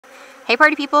Hey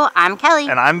party people, I'm Kelly.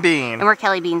 And I'm Bean. And we're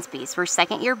Kelly Beans Bees. We're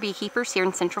second-year beekeepers here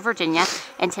in Central Virginia,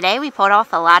 and today we pulled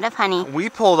off a lot of honey. We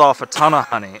pulled off a ton of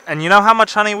honey. And you know how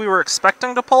much honey we were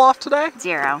expecting to pull off today?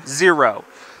 Zero. Zero.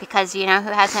 Because you know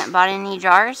who hasn't bought any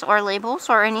jars or labels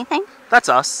or anything? That's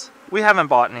us. We haven't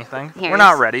bought anything. We're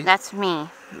not ready. That's me.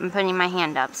 I'm putting my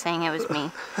hand up saying it was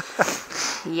me.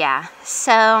 Yeah.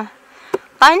 So,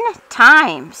 fun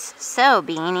times. So,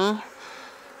 Beanie,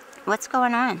 what's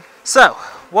going on? So,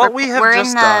 what we have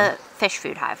just done... We're in the Phish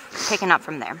Food hive, picking up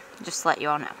from there, just to let you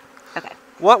all know. Okay.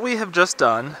 What we have just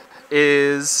done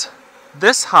is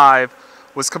this hive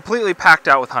was completely packed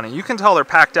out with honey. You can tell they're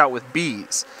packed out with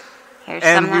bees.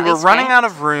 And we were running out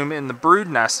of room in the brood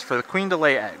nest for the queen to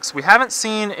lay eggs. We haven't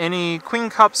seen any queen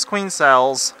cups, queen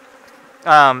cells.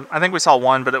 I think we saw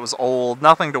one, but it was old.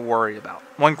 Nothing to worry about.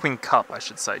 One queen cup, I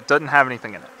should say. Doesn't have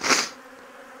anything in it.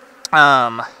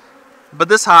 But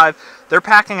this hive, they're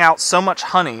packing out so much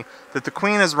honey that the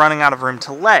queen is running out of room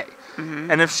to lay.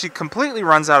 Mm-hmm. And if she completely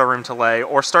runs out of room to lay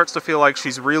or starts to feel like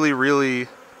she's really, really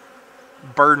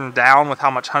burdened down with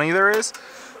how much honey there is,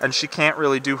 and she can't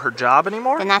really do her job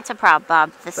anymore, then that's a problem,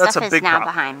 Bob. The stuff is now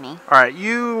behind me. All right,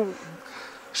 you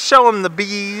show them the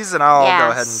bees, and I'll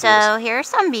go ahead and do this. So here are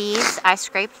some bees. I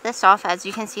scraped this off. As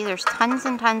you can see, there's tons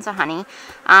and tons of honey.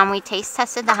 We taste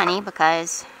tested the honey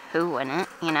because who wouldn't,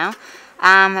 you know?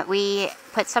 We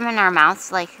put some in our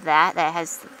mouths like that. That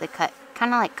has the cut,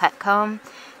 kind of like cut comb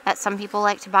that some people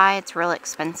like to buy. It's real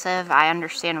expensive. I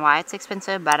understand why it's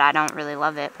expensive, but I don't really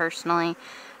love it personally.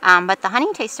 But the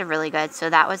honey tasted really good,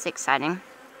 so that was exciting.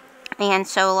 And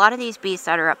so a lot of these bees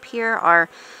that are up here are,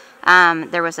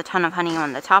 there was a ton of honey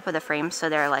on the top of the frame, so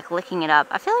they're like licking it up.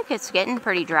 I feel like it's getting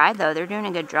pretty dry though. They're doing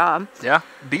a good job. Yeah,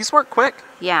 bees work quick.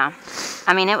 Yeah,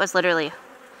 I mean it was literally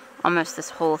almost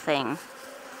this whole thing,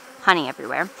 honey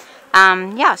everywhere.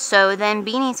 Yeah, so then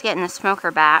Beanie's getting the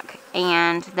smoker back,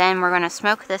 and then we're going to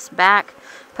smoke this back,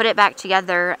 put it back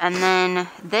together, and then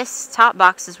this top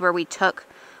box is where we took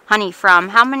honey from.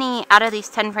 How many, out of these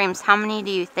 10 frames, how many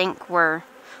do you think were,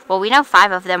 well, we know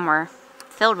 5 of them were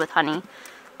filled with honey.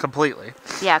 Completely.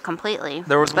 Yeah, completely.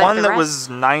 There was one that was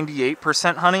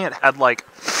 98% honey. It had like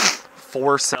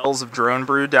 4 cells of drone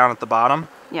brood down at the bottom.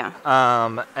 Yeah.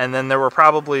 And then there were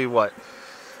probably, what,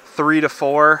 3 to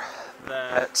 4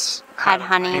 that had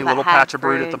honey, a little patch of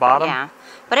brood at the bottom. Yeah,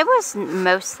 but it was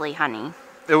mostly honey.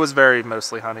 It was very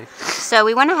mostly honey. So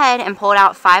we went ahead and pulled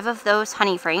out 5 of those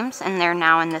honey frames, and they're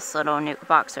now in this little nuke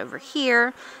box over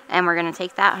here, and we're going to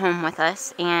take that home with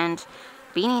us. And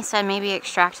Beanie said maybe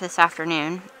extract this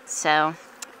afternoon, so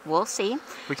we'll see.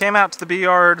 We came out to the bee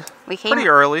yard pretty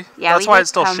early. Yeah, that's why it's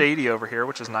still shady over here,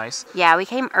 which is nice. Yeah, we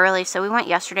came early, so we went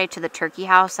yesterday to the turkey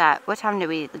house at, what time did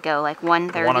we go, like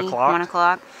 1:30? 1 o'clock. 1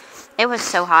 o'clock. It was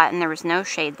so hot, and there was no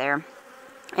shade there.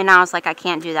 And I was like, I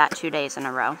can't do that 2 days in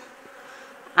a row.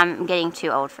 I'm getting too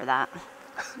old for that.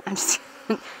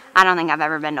 I don't think I've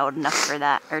ever been old enough for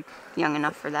that, or young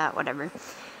enough for that, whatever.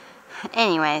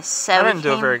 Anyways, so I didn't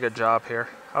do a very good job here.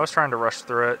 I was trying to rush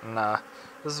through it, and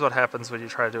this is what happens when you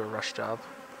try to do a rush job.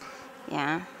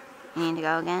 Yeah. You need to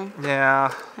go again?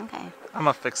 Yeah. Okay. I'm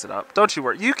gonna fix it up. Don't you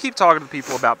worry. You keep talking to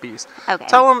people about bees. Okay.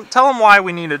 Tell them why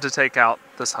we needed to take out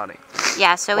this honey.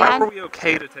 Yeah, so why were we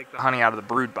okay to take the honey out of the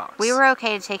brood box? We were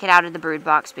okay to take it out of the brood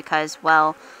box because,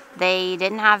 well, they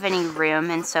didn't have any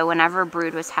room, and so whenever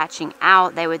brood was hatching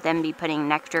out, they would then be putting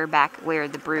nectar back where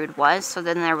the brood was, so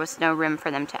then there was no room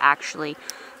for them to actually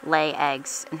lay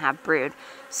eggs and have brood.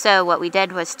 So what we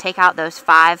did was take out those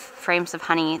 5 frames of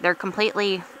honey. They're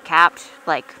completely capped,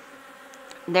 like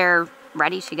they're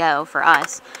ready to go for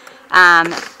us.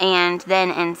 And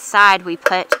then inside we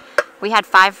had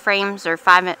 5 frames or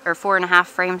 4.5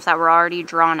 frames that were already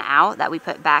drawn out that we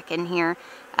put back in here.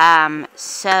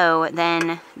 So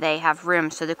then they have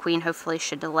room, so the queen hopefully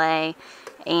should lay,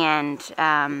 and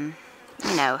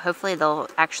you know, hopefully they'll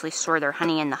actually store their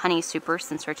honey in the honey super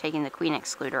since we're taking the queen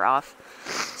excluder off.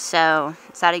 So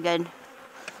is that a good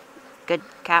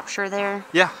capture there?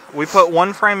 Yeah, we put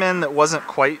 1 frame in that wasn't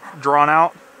quite drawn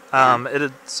out.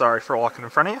 Sorry for walking in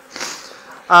front of you.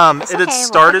 It had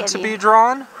started to be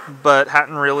drawn, but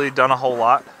hadn't really done a whole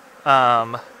lot.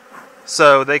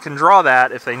 So they can draw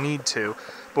that if they need to,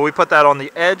 but we put that on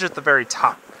the edge at the very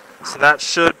top. So that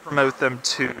should promote them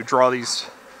to draw these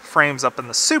frames up in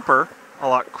the super a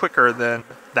lot quicker than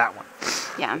that one.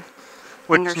 Yeah.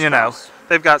 Which, you know,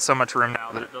 they've got so much room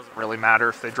now that it doesn't really matter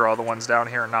if they draw the ones down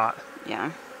here or not.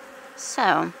 Yeah.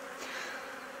 So,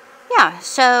 yeah,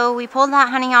 so we pulled that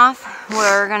honey off.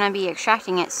 We're going to be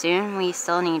extracting it soon. We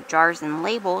still need jars and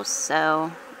labels,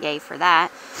 so yay for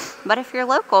that. But if you're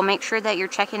local, make sure that you're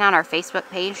checking out our Facebook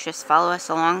page. Just follow us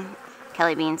along,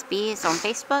 Kelly Beans Bees on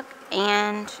Facebook,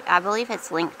 and I believe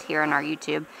it's linked here on our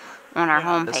YouTube on our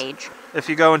homepage. If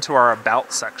you go into our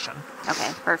About section.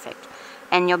 Okay, perfect.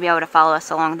 And you'll be able to follow us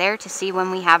along there to see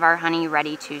when we have our honey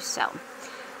ready to sell.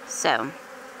 So,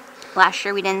 last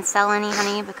year we didn't sell any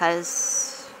honey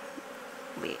because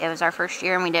it was our first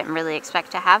year and we didn't really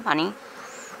expect to have honey.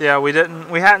 Yeah, we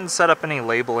hadn't set up any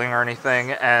labeling or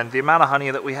anything, and the amount of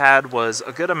honey that we had was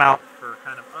a good amount for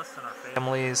kind of us and our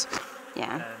families.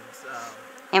 Yeah.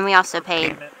 And we also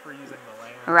paid for using the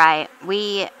land.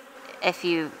 Right. If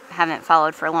you haven't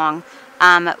followed for long,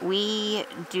 we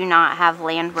do not have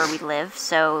land where we live,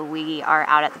 so we are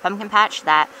out at the pumpkin patch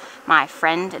that my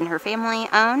friend and her family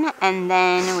own, and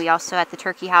then we also at the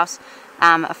turkey house,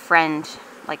 a friend,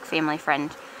 like family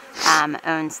friend,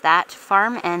 owns that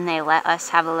farm, and they let us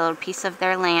have a little piece of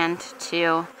their land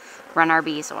to run our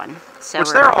bees on. So Which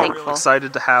we're they're all thankful. really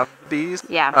excited to have bees.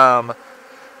 Yeah.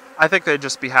 I think they'd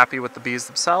just be happy with the bees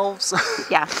themselves.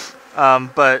 Yeah.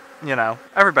 But, you know,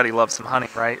 everybody loves some honey,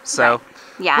 right? So Right.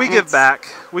 Yeah, we and give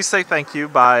back. We say thank you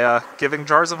by giving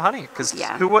jars of honey, because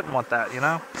who wouldn't want that, you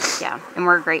know? Yeah, and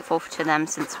we're grateful to them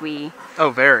since we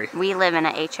very. We live in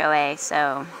a HOA,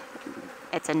 so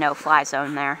it's a no-fly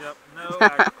zone there. Yep, no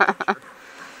agriculture.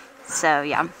 So,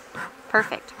 yeah,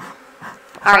 perfect. I'm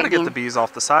trying to get the bees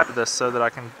off the side of this so that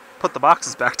I can put the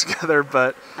boxes back together,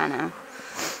 but... I know.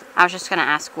 I was just going to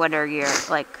ask, what are your,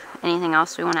 anything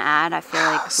else we want to add? I feel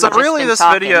like So really this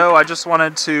video, I just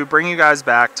wanted to bring you guys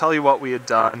back, tell you what we had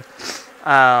done,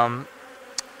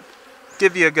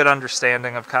 give you a good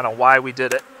understanding of kind of why we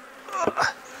did it.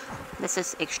 This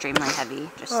is extremely heavy,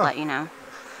 just to let you know.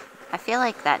 I feel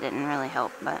like that didn't really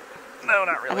help, but... No,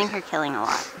 not really. I think you're killing a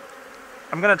lot.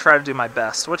 I'm going to try to do my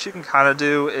best. What you can kind of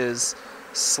do is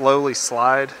slowly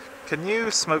slide. Can you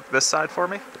smoke this side for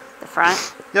me? The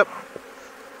front? Yep.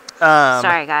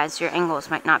 Sorry guys, your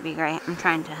angles might not be great. I'm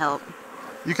trying to help.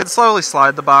 You can slowly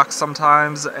slide the box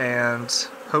sometimes, and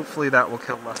hopefully that will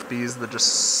kill less bees that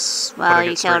just Well,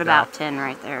 you killed about 10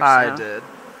 right there. So. I did.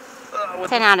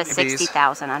 10 out of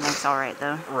 60,000, I think's alright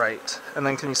though. Right. And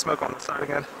then can you smoke on the side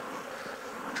again?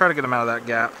 Try to get them out of that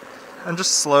gap. And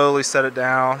just slowly set it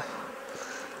down.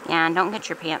 Yeah, and don't get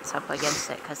your pants up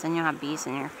against it, because then you'll have bees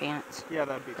in your pants. Yeah,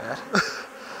 that'd be bad.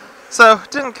 So,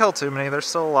 didn't kill too many. There's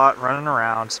still a lot running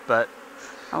around, but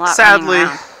sadly,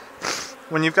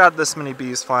 when you've got this many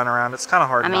bees flying around, it's kind of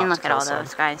hard. I mean, look at all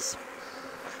those guys.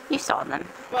 You saw them.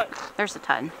 But there's a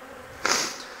ton.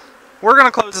 We're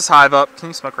gonna close this hive up. Can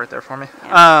you smoke right there for me?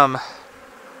 Yeah.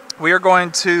 We are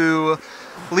going to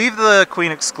leave the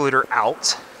queen excluder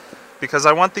out because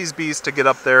I want these bees to get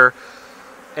up there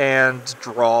and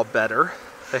draw better.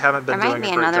 They haven't been doing a great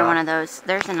job. There might be another one of those.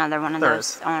 There's another one of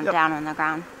those down on the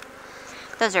ground.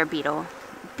 Those are beetle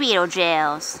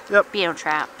jails. Yep. Beetle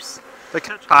traps. They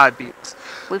catch hive bees.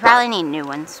 We probably need new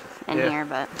ones in here,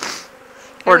 but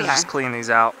or just clean these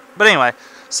out. But anyway,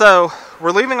 so we're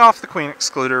leaving off the queen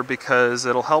excluder because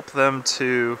it'll help them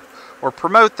to, or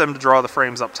promote them to draw the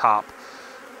frames up top.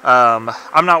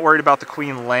 I'm not worried about the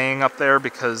queen laying up there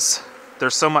because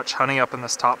there's so much honey up in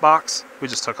this top box. We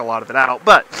just took a lot of it out,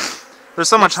 but there's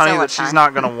so much honey that she's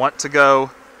not going to want to go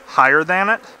higher than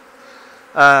it.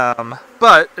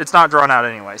 But it's not drawn out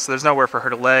anyway, so there's nowhere for her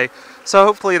to lay. So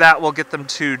hopefully that will get them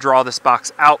to draw this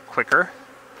box out quicker.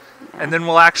 Yeah. And then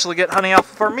we'll actually get honey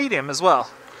off of our medium as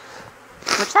well.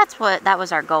 Which that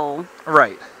was our goal.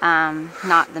 Right.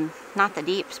 Not the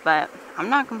deeps, but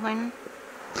I'm not complaining.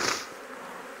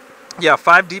 Yeah,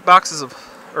 5 deep boxes of,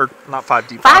 or not 5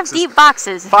 deep boxes. 5 deep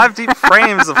boxes. 5 deep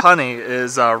frames of honey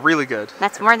is really good.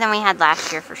 That's more than we had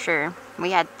last year for sure. We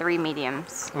had 3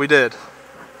 mediums. We did.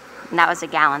 And that was a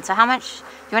gallon. So how much, do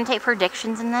you want to take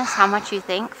predictions in this? How much you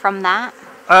think from that?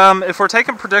 If we're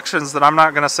taking predictions, then I'm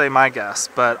not going to say my guess,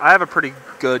 but I have a pretty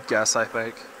good guess, I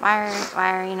think. Why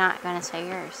are you not going to say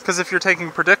yours? Because if you're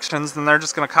taking predictions, then they're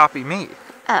just going to copy me.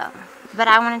 Oh, but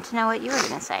I wanted to know what you were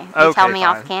going to say. You tell me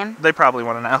off cam? They probably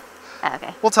want to know. Oh,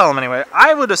 okay. We'll tell them anyway.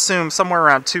 I would assume somewhere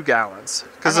around 2 gallons.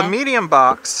 Because a medium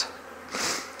box,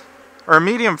 or a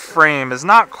medium frame, is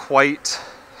not quite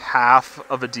half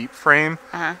of a deep frame.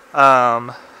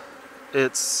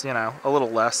 It's, you know, a little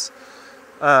less.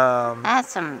 I had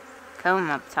some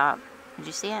comb up top. Did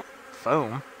you see it?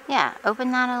 Foam? Yeah,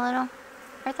 open that a little.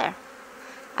 Right there.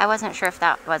 I wasn't sure if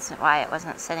that was why it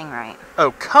wasn't sitting right.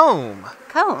 Oh, comb.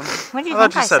 Comb. What did you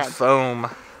think I said? I thought you said foam.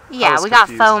 Yeah, we got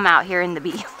foam out here in the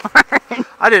bee yard.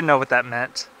 I didn't know what that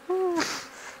meant.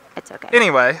 It's okay.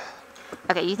 Anyway.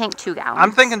 Okay, you think 2 gallons?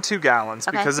 I'm thinking 2 gallons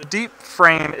because a deep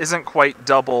frame isn't quite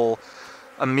double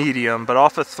a medium, but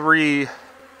off of 3,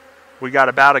 we got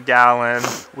about a gallon.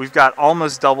 We've got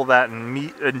almost double that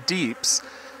in deeps,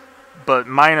 but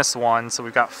 -1, so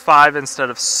we've got 5 instead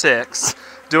of 6.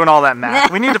 Doing all that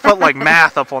math. We need to put like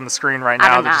math up on the screen right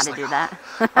now. I don't know how to do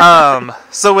that.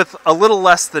 So with a little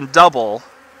less than double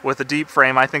with a deep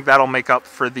frame, I think that'll make up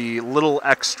for the little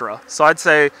extra. So I'd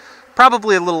say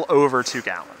probably a little over 2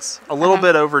 gallons. A little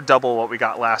bit over double what we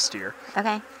got last year.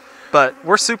 Okay. But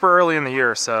we're super early in the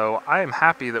year, so I am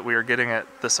happy that we are getting it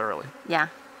this early. Yeah.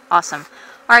 Awesome.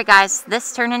 All right, guys.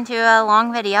 This turned into a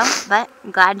long video, but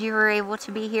glad you were able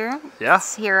to be here. Yeah.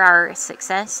 To hear our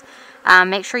success.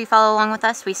 Make sure you follow along with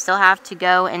us. We still have to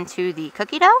go into the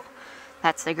cookie dough.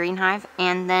 That's the green hive.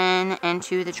 And then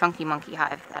into the chunky monkey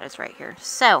hive. That is right here.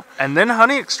 So. And then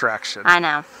honey extraction. I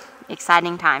know.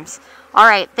 Exciting times. All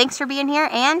right. Thanks for being here,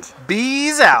 and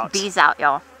bees out. Bees out,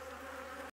 y'all.